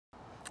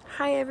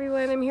Hi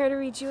everyone, I'm here to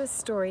read you a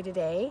story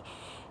today,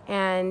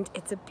 and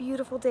it's a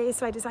beautiful day,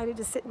 so I decided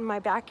to sit in my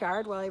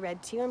backyard while I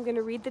read to you. I'm going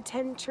to read The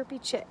 10 Chirpy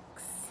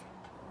Chicks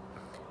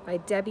by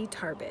Debbie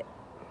Tarbett.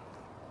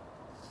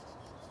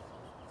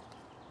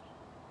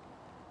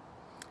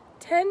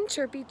 10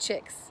 chirpy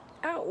chicks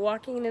out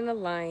walking in a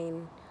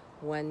line.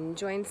 One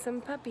joined some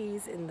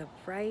puppies in the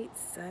bright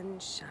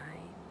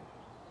sunshine.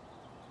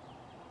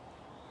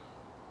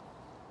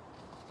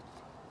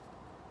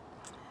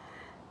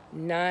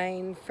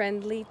 Nine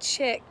friendly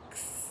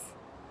chicks,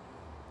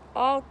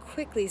 all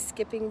quickly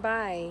skipping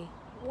by.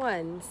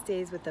 One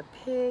stays with a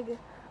pig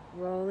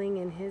rolling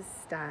in his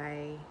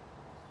sty.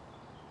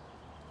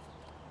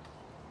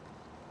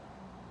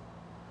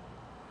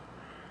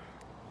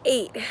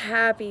 Eight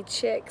happy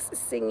chicks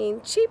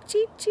singing cheep,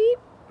 cheep, cheep.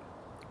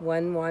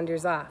 One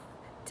wanders off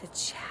to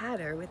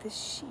chatter with a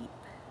sheep.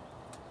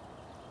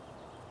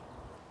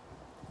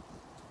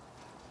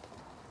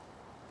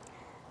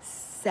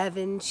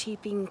 Seven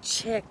cheeping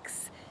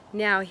chicks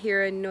now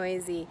hear a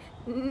noisy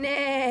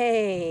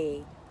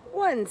neigh.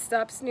 One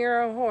stops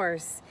near a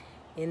horse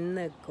in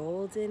the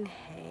golden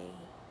hay.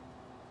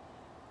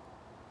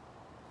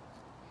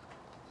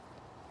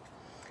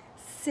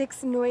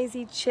 Six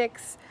noisy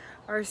chicks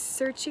are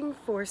searching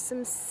for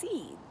some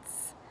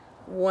seeds.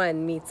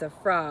 One meets a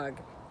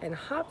frog and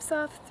hops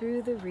off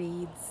through the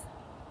reeds.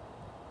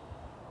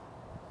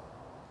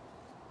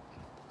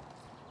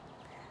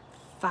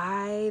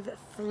 Five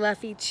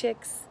fluffy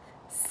chicks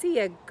see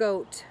a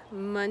goat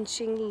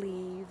munching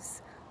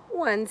leaves.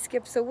 One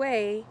skips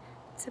away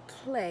to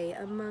play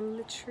among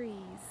the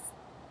trees.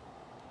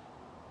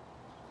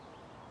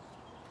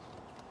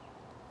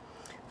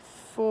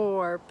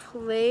 Four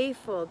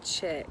playful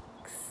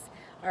chicks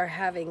are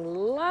having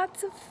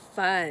lots of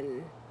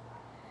fun.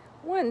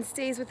 One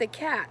stays with a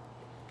cat,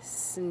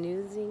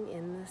 snoozing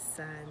in the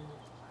sun.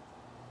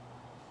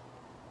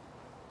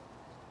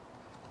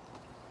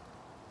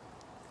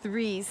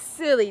 Three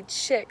silly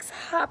chicks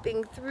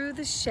hopping through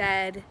the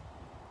shed.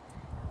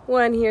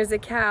 One hears a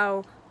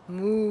cow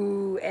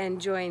moo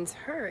and joins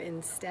her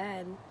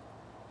instead.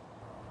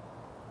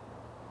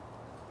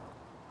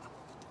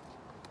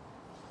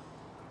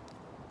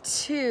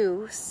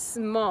 Two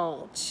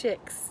small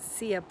chicks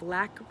see a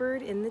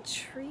blackbird in the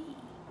tree.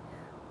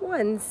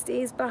 One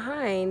stays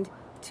behind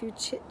to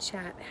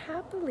chit-chat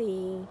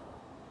happily.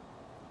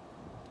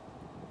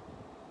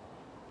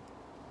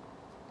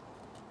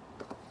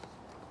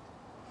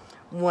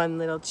 One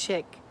little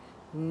chick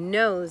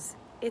knows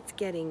it's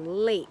getting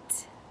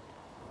late.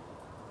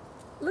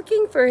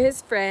 Looking for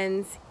his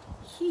friends,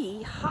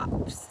 he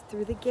hops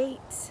through the gate.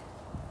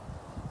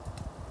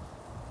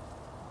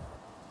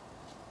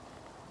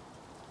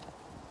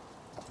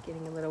 It's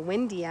getting a little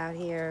windy out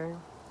here.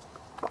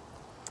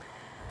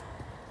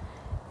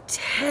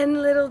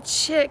 10 little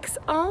chicks,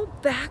 all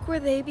back where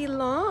they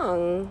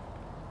belong.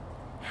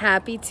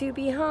 Happy to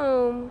be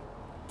home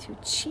to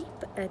cheep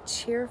a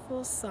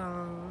cheerful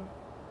song.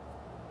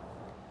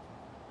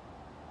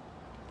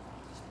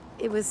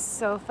 It was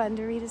so fun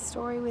to read a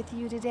story with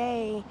you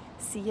today.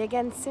 See you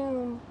again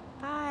soon.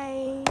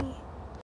 Bye.